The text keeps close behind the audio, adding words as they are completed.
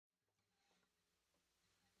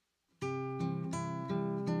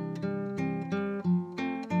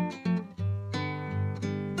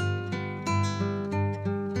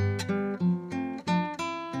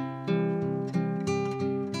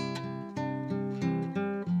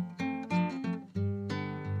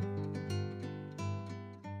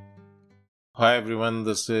Hi everyone,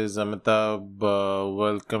 this is Amitabh.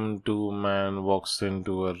 Welcome to Man Walks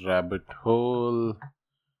into a Rabbit Hole.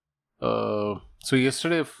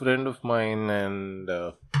 Yesterday a friend of mine and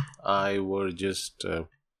I were just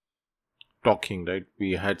talking, right?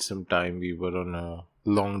 We had some time, we were on a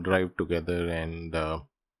long drive together and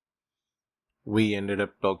we ended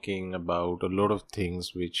up talking about a lot of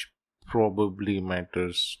things which probably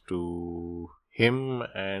matters to him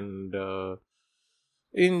and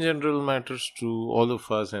in general matters to all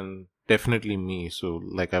of us and definitely me. So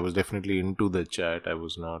like I was definitely into the chat. I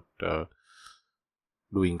was not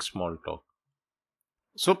doing small talk.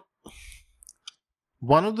 So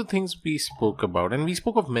one of the things we spoke about, and we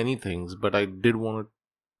spoke of many things, but I did want to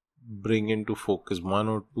bring into focus one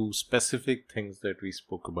or two specific things that we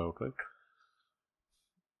spoke about, right?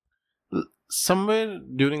 Somewhere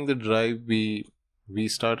during the drive we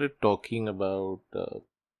started talking about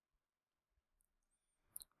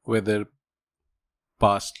whether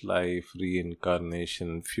past life,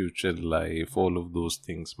 reincarnation, future life, all of those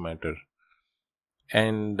things matter.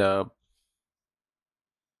 And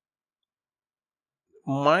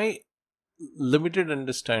my limited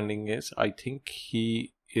understanding is I think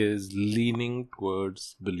he is leaning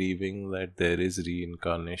towards believing that there is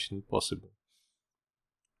reincarnation possible.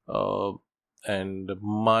 Uh, and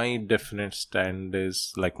my definite stand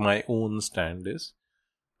is, like my own stand is,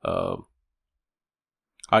 uh,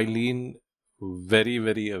 I lean very,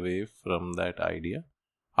 very away from that idea.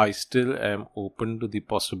 I still am open to the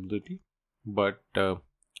possibility, but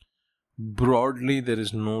broadly, there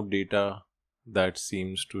is no data that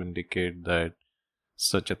seems to indicate that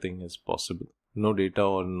such a thing is possible. No data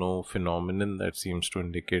or no phenomenon that seems to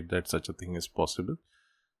indicate that such a thing is possible.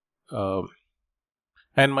 Uh,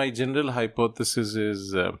 and my general hypothesis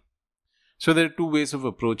is so there are two ways of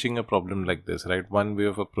approaching a problem like this, right? One way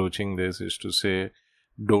of approaching this is to say,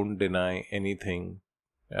 don't deny anything,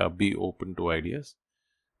 be open to ideas.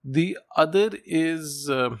 The other is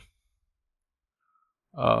uh,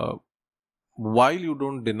 while you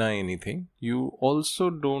don't deny anything, you also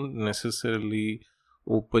don't necessarily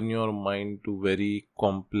open your mind to very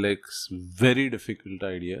complex, very difficult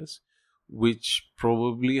ideas, which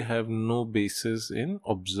probably have no basis in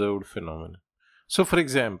observed phenomena. So, for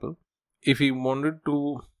example, if we wanted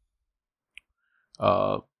to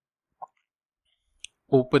uh,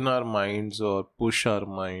 open our minds or push our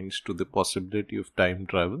minds to the possibility of time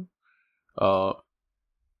travel, uh,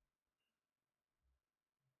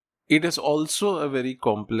 it is also a very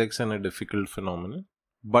complex and a difficult phenomenon,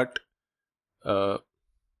 but uh,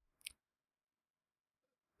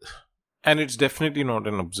 and it's definitely not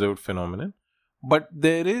an observed phenomenon, but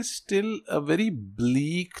there is still a very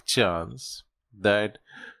bleak chance that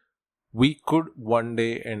we could one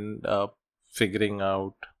day end up figuring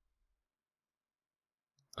out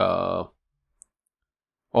uh,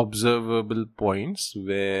 observable points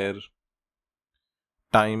where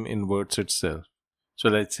time inverts itself. So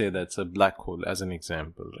let's say that's a black hole as an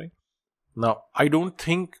example, right? Now, I don't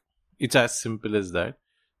think it's as simple as that,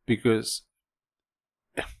 because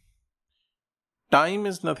time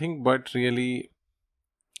is nothing but really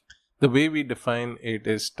the way we define it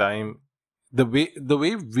is time. The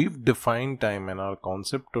way we've defined time and our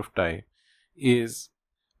concept of time is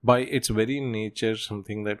by its very nature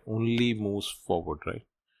something that only moves forward, right?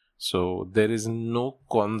 So there is no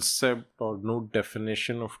concept or no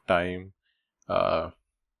definition of time that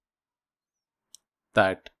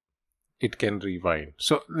it can rewind.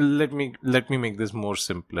 So let me make this more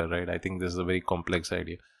simpler, right? I think this is a very complex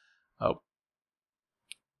idea. uh,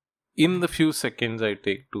 in the few seconds I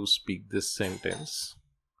take to speak this sentence,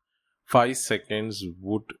 5 seconds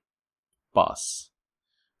would pass,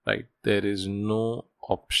 right? There is no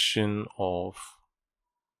option of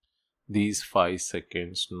these 5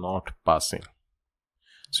 seconds not passing.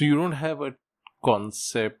 So you don't have a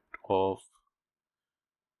concept of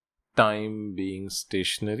time being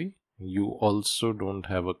stationary. You also don't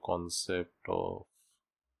have a concept of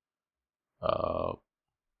uh,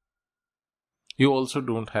 you also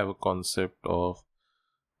don't have a concept of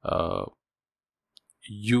uh,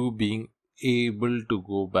 you being able to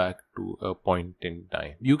go back to a point in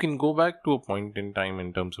time. You can go back to a point in time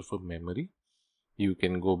in terms of a memory. You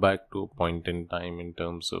can go back to a point in time in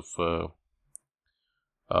terms of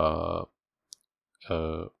uh, uh,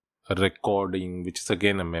 a recording, which is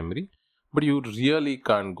again a memory. But you really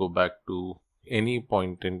can't go back to any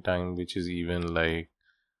point in time which is even like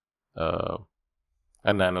uh,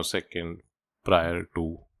 a nanosecond prior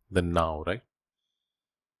to the now, right?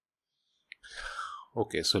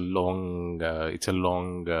 Okay, so long. It's a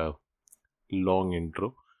long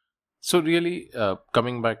intro. So really,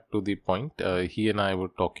 coming back to the point, he and I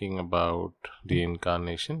were talking about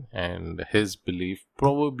reincarnation, and his belief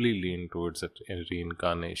probably leaned towards a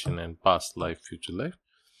reincarnation and past life, future life.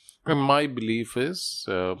 And my belief is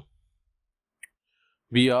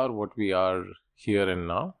we are what we are here and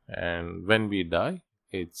now, and when we die,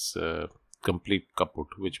 it's complete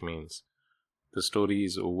kaput, which means the story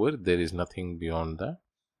is over. There is nothing beyond that.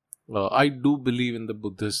 I do believe in the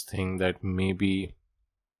Buddhist thing that maybe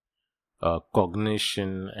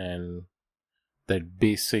cognition and that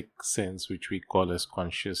basic sense which we call as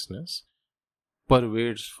consciousness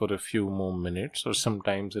pervades for a few more minutes or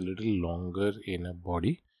sometimes a little longer in a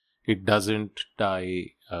body. It doesn't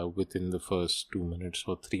die within the first 2 minutes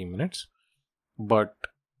or 3 minutes, but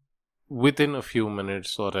within a few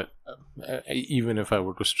minutes, or even if I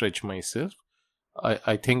were to stretch myself,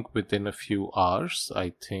 I think within a few hours,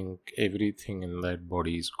 I think everything in that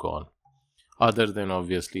body is gone. Other than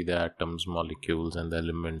obviously the atoms, molecules, and the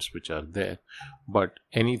elements which are there. But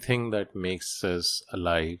anything that makes us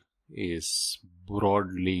alive is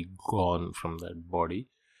broadly gone from that body.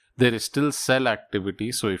 There is still cell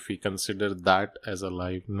activity, so if we consider that as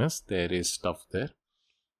aliveness, there is stuff there.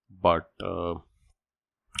 But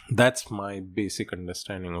that's my basic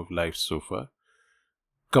understanding of life so far,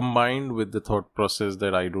 combined with the thought process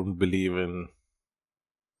that I don't believe in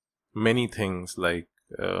many things like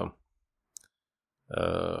a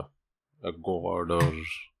god or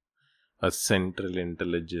a central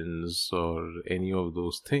intelligence or any of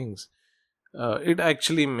those things. It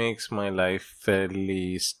actually makes my life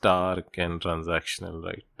fairly stark and transactional,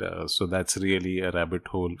 right? So that's really a rabbit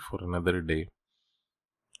hole for another day.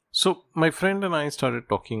 So my friend and I started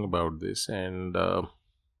talking about this, and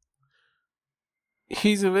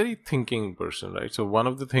he's a very thinking person, right? So one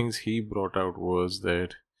of the things he brought out was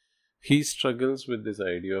that he struggles with this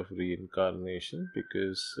idea of reincarnation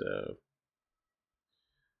because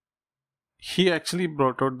he actually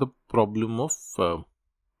brought out the problem of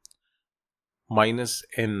minus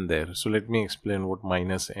n there. So let me explain what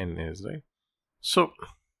minus n is, right? So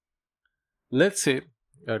let's say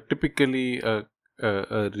typically a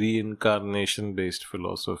reincarnation based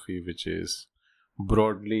philosophy, which is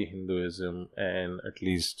broadly Hinduism and at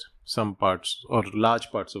least some parts or large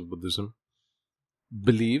parts of Buddhism,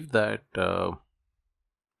 believe that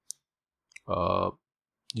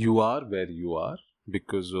you are where you are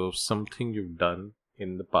because of something you've done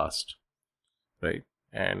in the past, right?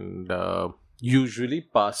 And usually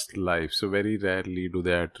past life. So very rarely do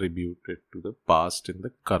they attribute it to the past in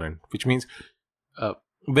the current, which means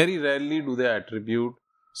very rarely do they attribute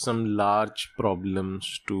some large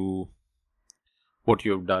problems to what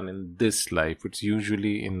you have done in this life. It's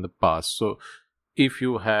usually in the past. So if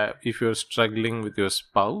you're struggling with your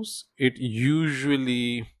spouse, it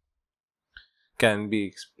usually can be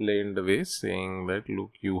explained away saying that,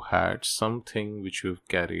 look, you had something which you've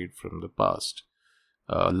carried from the past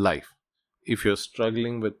life. If you're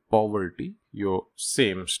struggling with poverty, your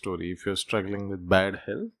same story. If you're struggling with bad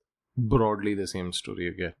health, broadly the same story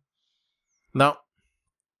again. Now,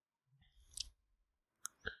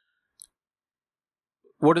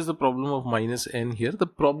 what is the problem of minus n here? The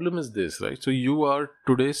problem is this, right? So you are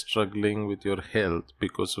today struggling with your health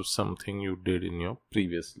because of something you did in your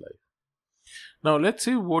previous life. Now, let's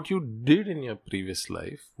say what you did in your previous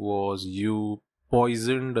life was you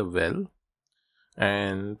poisoned a well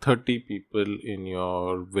and 30 people in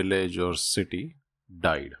your village or city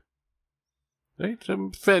died. Right? A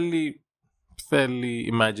fairly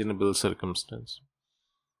imaginable circumstance.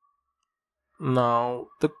 Now,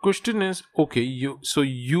 the question is, okay,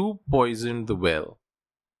 you poisoned the well.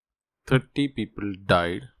 30 people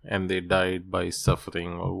died, and they died by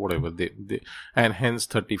suffering or whatever, and hence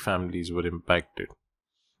 30 families were impacted.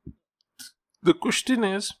 The question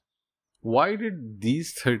is, why did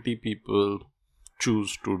these 30 people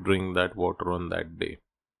choose to drink that water on that day?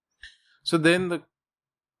 So then the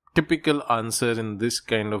typical answer in this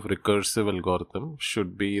kind of recursive algorithm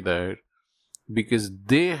should be that because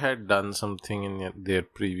they had done something in their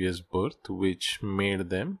previous birth which made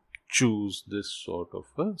them choose this sort of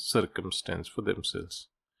a circumstance for themselves.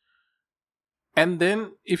 And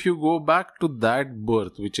then if you go back to that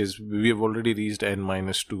birth, which is, we have already reached n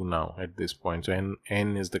minus 2 now at this point. So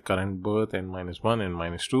n is the current birth, n minus 1, n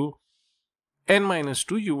minus 2. n minus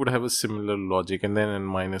 2, you would have a similar logic, and then n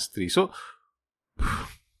minus 3. So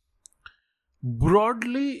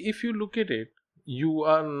broadly, if you look at it, you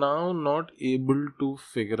are now not able to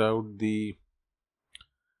figure out the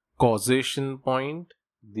causation point,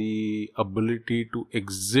 the ability to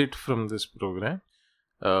exit from this program,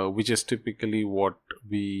 which is typically what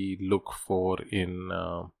we look for in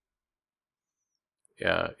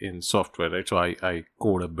in software, right? So I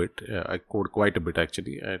code a bit. I code quite a bit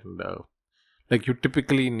actually, and like you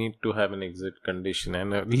typically need to have an exit condition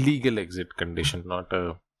and a legal exit condition, not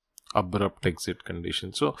a abrupt exit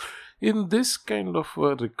condition. So in this kind of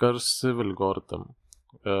a recursive algorithm,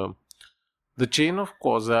 the chain of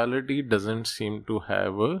causality doesn't seem to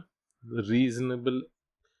have a reasonable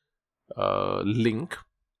link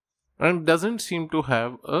and doesn't seem to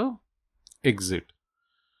have a exit.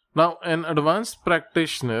 Now, an advanced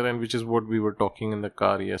practitioner, and which is what we were talking in the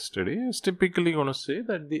car yesterday, is typically going to say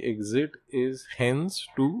that the exit is hence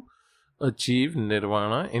to achieve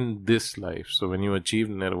nirvana in this life. So, when you achieve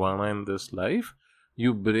nirvana in this life,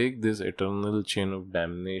 you break this eternal chain of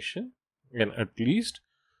damnation, and at least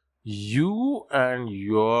you and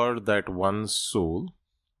your that one soul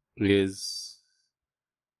is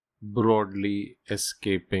broadly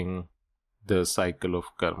escaping the cycle of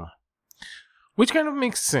karma. Which kind of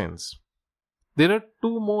makes sense. There are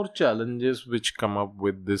two more challenges which come up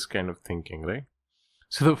with this kind of thinking, right?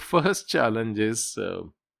 So the first challenge is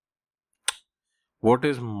what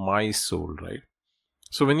is my soul, right?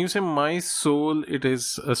 So when you say my soul, it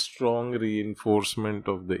is a strong reinforcement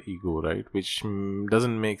of the ego, right? Which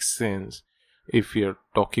doesn't make sense if you're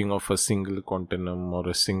talking of a single continuum or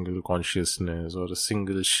a single consciousness or a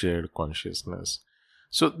single shared consciousness.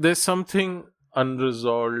 So there's something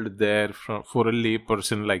unresolved there for a lay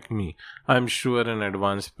person like me. I'm sure an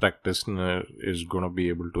advanced practitioner is going to be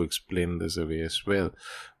able to explain this away as well.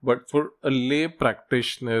 But for a lay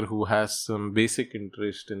practitioner who has some basic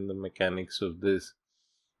interest in the mechanics of this,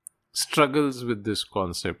 struggles with this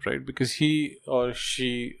concept, right? Because he or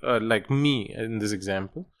she, like me in this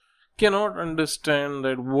example, cannot understand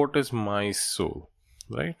that what is my soul,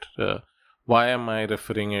 right? Why am I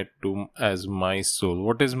referring it to as my soul?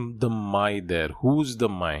 What is the my there? Who's the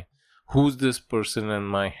my? Who's this person in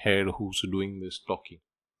my head who's doing this talking?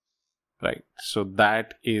 Right? So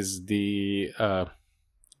that is the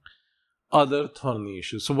other thorny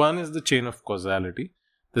issue. So one is the chain of causality.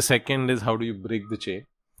 The second is how do you break the chain?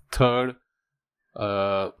 Third,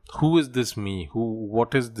 who is this me?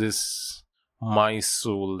 What is this my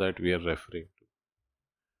soul that we are referring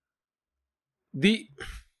to?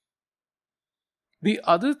 The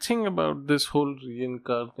other thing about this whole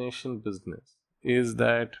reincarnation business is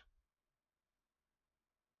that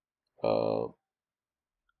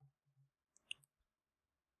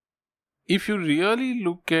if you really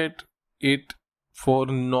look at it for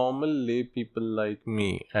normal lay people like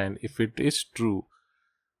me, and if it is true,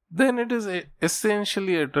 then it is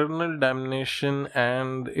essentially eternal damnation,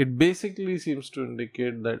 and it basically seems to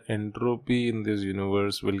indicate that entropy in this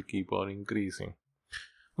universe will keep on increasing.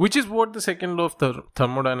 Which is what the second law of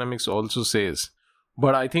thermodynamics also says.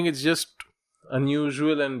 But I think it's just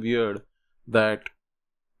unusual and weird that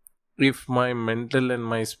if my mental and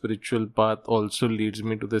my spiritual path also leads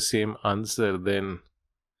me to the same answer, then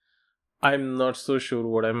I'm not so sure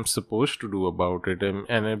what I'm supposed to do about it.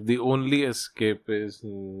 And if the only escape is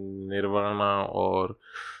nirvana or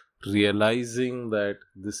realizing that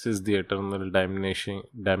this is the eternal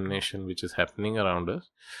damnation which is happening around us,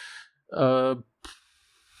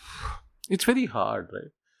 it's very hard,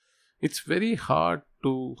 right? It's very hard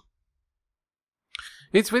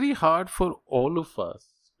for all of us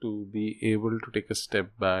to be able to take a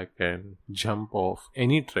step back and jump off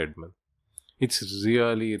any treadmill. It's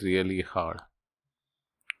really, really hard,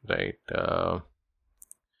 right?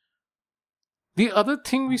 The other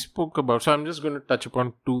thing we spoke about, so I'm just going to touch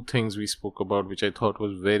upon two things we spoke about, which I thought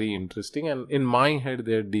was very interesting, and in my head,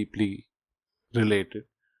 they're deeply related,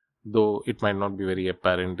 though it might not be very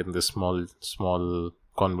apparent in this small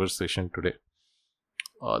conversation today.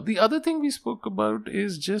 The other thing we spoke about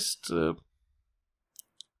is just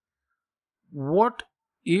what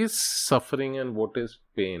is suffering and what is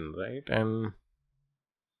pain, right? And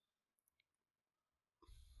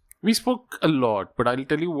we spoke a lot, but I'll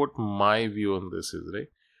tell you what my view on this is, right?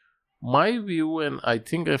 My view, and I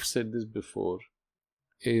think I've said this before,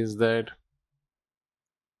 is that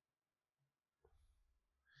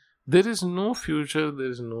there is no future,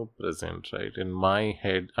 there is no present, right? In my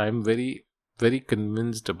head, I'm very, very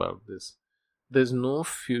convinced about this. There's no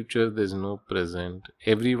future, there's no present.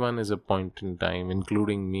 Everyone is a point in time,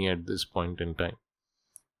 including me at this point in time.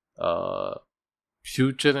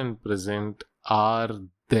 Future and present are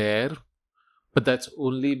there, but that's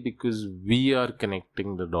only because we are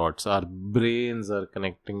connecting the dots. Our brains are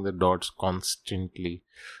connecting the dots constantly.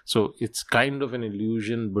 So it's kind of an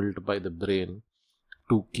illusion built by the brain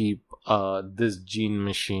to keep this gene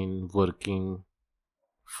machine working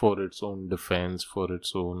for its own defense, for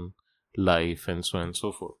its own life, and so on and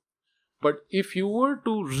so forth. But if you were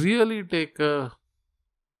to really take a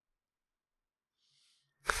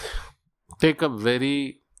take a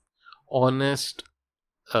very honest,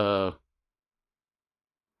 uh,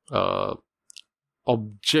 uh,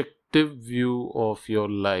 objective view of your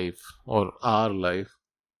life or our life,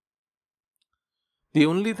 the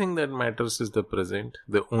only thing that matters is the present.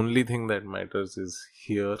 The only thing that matters is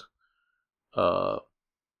here. Uh,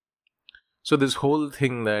 so this whole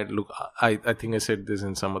thing that, look, I think I said this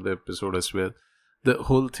in some other episode as well. The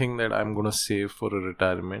whole thing that I'm gonna save for a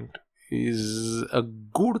retirement is a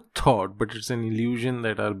good thought, but it's an illusion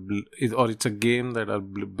that or it's a game that our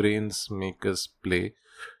brains make us play,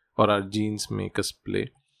 or our genes make us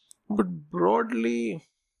play. But broadly,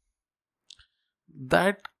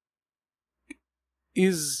 that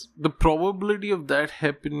is the probability of that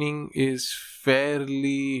happening is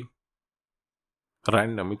fairly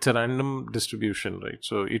random. It's a random distribution, right?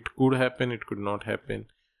 So it could happen, it could not happen.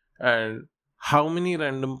 And how many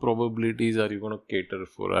random probabilities are you going to cater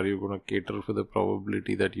for? Are you going to cater for the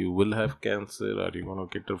probability that you will have cancer? Are you going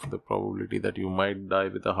to cater for the probability that you might die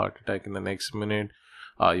with a heart attack in the next minute?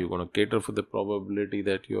 Are you going to cater for the probability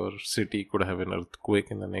that your city could have an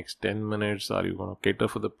earthquake in the next 10 minutes? Are you going to cater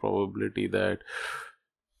for the probability that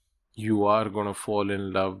you are going to fall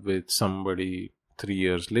in love with somebody 3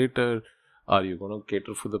 years later? Are you going to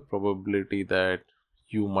cater for the probability that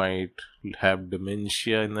you might have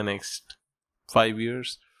dementia in the next 5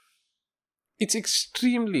 years? It's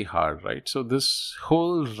extremely hard, right? So this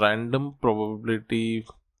whole random probability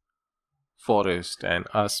forest and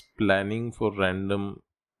us planning for random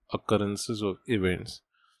occurrences of events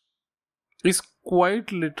is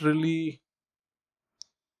quite literally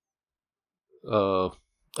a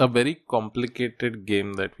very complicated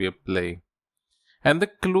game that we are playing. And the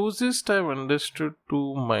closest I've understood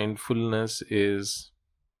to mindfulness is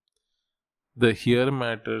the here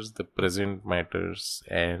matters, the present matters,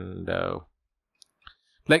 and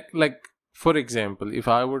like for example, if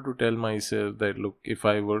I were to tell myself that, look, if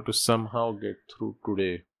I were to somehow get through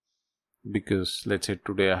today, because let's say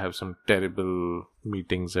today I have some terrible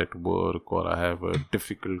meetings at work, or I have a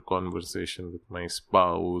difficult conversation with my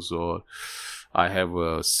spouse, or I have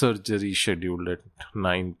a surgery scheduled at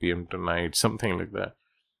 9 p.m. tonight, something like that.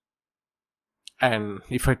 And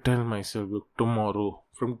if I tell myself, look,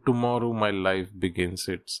 from tomorrow my life begins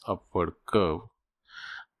its upward curve,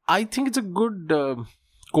 I think it's a good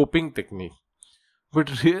coping technique.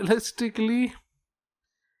 But realistically,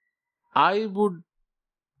 I would,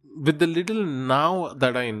 with the little now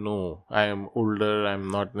that I know, I am older, I'm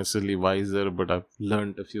not necessarily wiser, but I've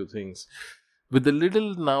learned a few things. With the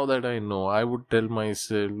little now that I know, I would tell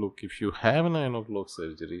myself, look, if you have a 9 o'clock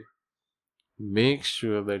surgery, make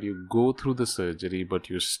sure that you go through the surgery, but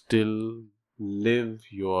you still live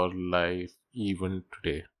your life even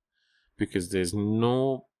today. Because there's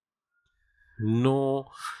no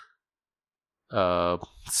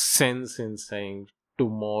sense in saying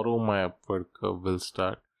tomorrow my upward curve will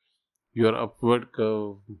start. Your upward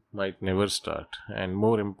curve might never start. And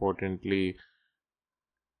more importantly,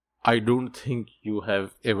 I don't think you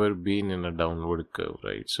have ever been in a downward curve,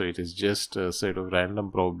 right? So it is just a set of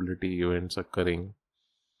random probability events occurring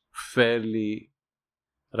fairly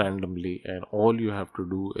randomly, and all you have to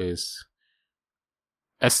do is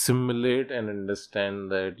assimilate and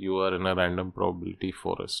understand that you are in a random probability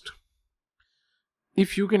forest.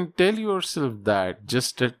 If you can tell yourself that,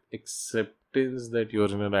 just that acceptance that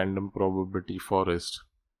you're in a random probability forest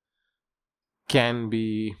can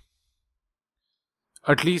be,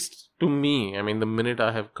 at least to me, I mean, the minute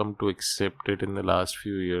I have come to accept it in the last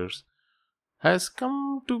few years, has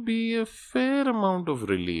come to be a fair amount of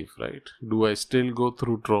relief, right? Do I still go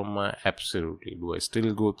through trauma? Absolutely. Do I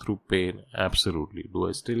still go through pain? Absolutely. Do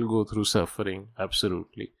I still go through suffering?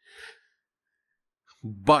 Absolutely.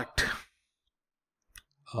 But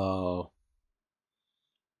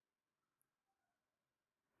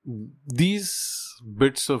these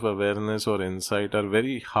bits of awareness or insight are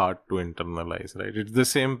very hard to internalize, right? It's the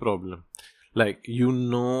same problem. Like, you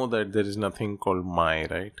know that there is nothing called my,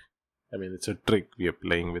 right? I mean, it's a trick we are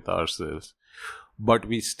playing with ourselves. But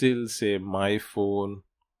we still say my phone,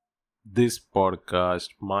 this podcast,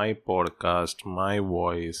 my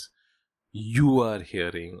voice, you are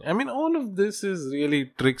hearing. I mean, all of this is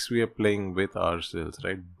really tricks we are playing with ourselves,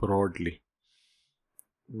 right? Broadly.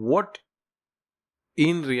 What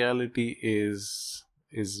in reality is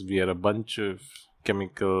we are a bunch of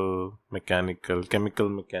chemical mechanical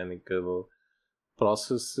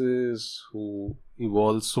processes who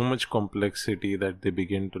evolve so much complexity that they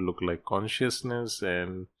begin to look like consciousness,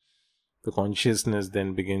 and the consciousness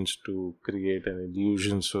then begins to create an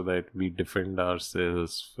illusion so that we defend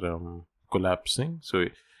ourselves from collapsing. So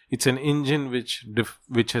it's an engine which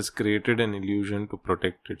has created an illusion to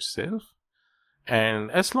protect itself.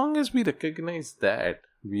 And as long as we recognize that,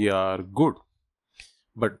 we are good.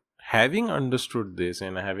 But having understood this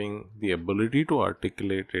and having the ability to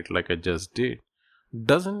articulate it like I just did,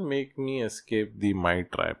 doesn't make me escape the my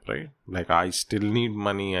trap, right? Like, I still need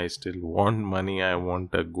money, I still want money, I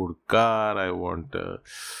want a good car,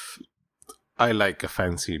 I like a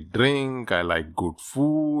fancy drink, I like good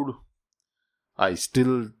food. I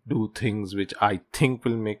still do things which I think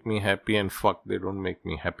will make me happy, and fuck, they don't make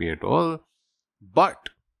me happy at all. But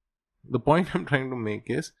the point I'm trying to make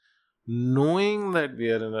is, knowing that we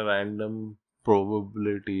are in a random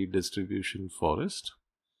probability distribution forest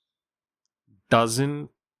doesn't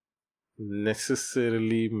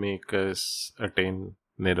necessarily make us attain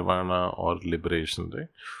nirvana or liberation, right?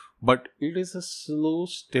 But it is a slow,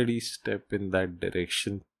 steady step in that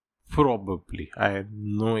direction. Probably. I am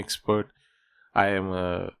no expert. I am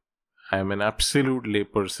an absolute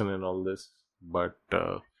layperson in all this, but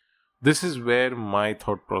this is where my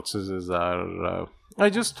thought processes are. I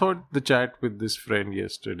just thought the chat with this friend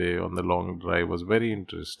yesterday on the long drive was very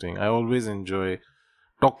interesting. I always enjoy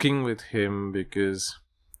talking with him because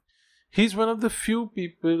he's one of the few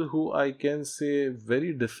people who I can say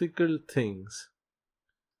very difficult things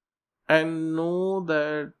and know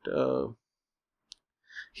that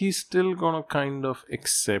he's still gonna kind of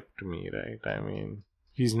accept me, right? I mean,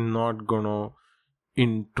 he's not gonna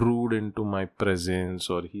intrude into my presence,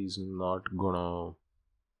 or he's not gonna.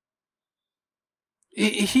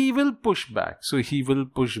 He will push back. So he will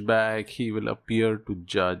push back, he will appear to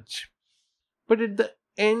judge. But at the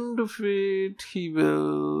end of it, he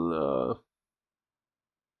will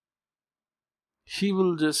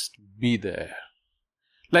just be there.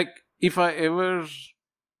 Like, if I ever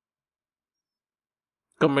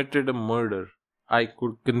committed a murder, I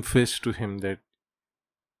could confess to him that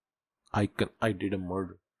I did a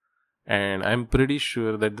murder. And I'm pretty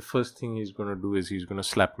sure that the first thing he's gonna do is he's gonna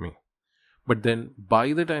slap me. But then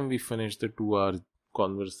by the time we finish the 2 hour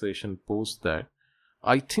conversation post that,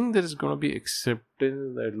 I think there is gonna be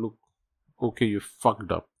acceptance that, look, okay, you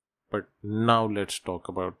fucked up, but now let's talk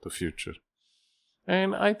about the future.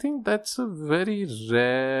 And I think that's a very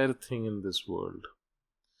rare thing in this world.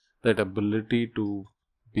 That ability to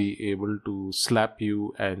be able to slap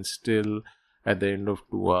you and still at the end of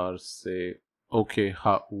 2 hours say, okay,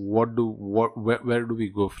 where do we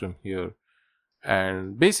go from here?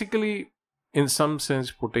 And basically, in some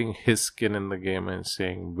sense, putting his skin in the game and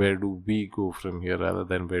saying, where do we go from here, rather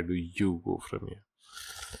than where do you go from here?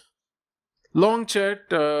 Long chat,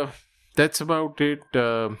 that's about it.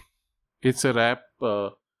 It's a wrap.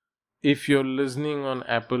 If you're listening on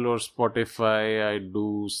Apple or Spotify, I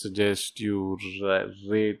do suggest you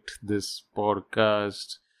rate this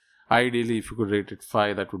podcast. Ideally, if you could rate it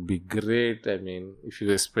 5, that would be great. I mean, if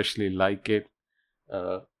you especially like it.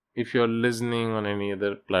 If you're listening on any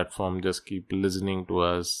other platform, just keep listening to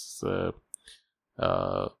us.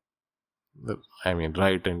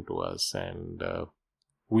 Write into us, and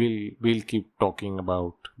we'll keep talking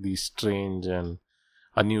about these strange and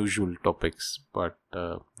unusual topics. But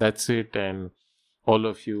that's it, and all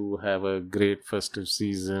of you have a great festive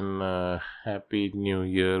season. Happy New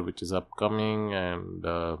Year, which is upcoming, and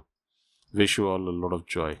wish you all a lot of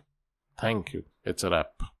joy. Thank you. It's a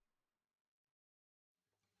wrap.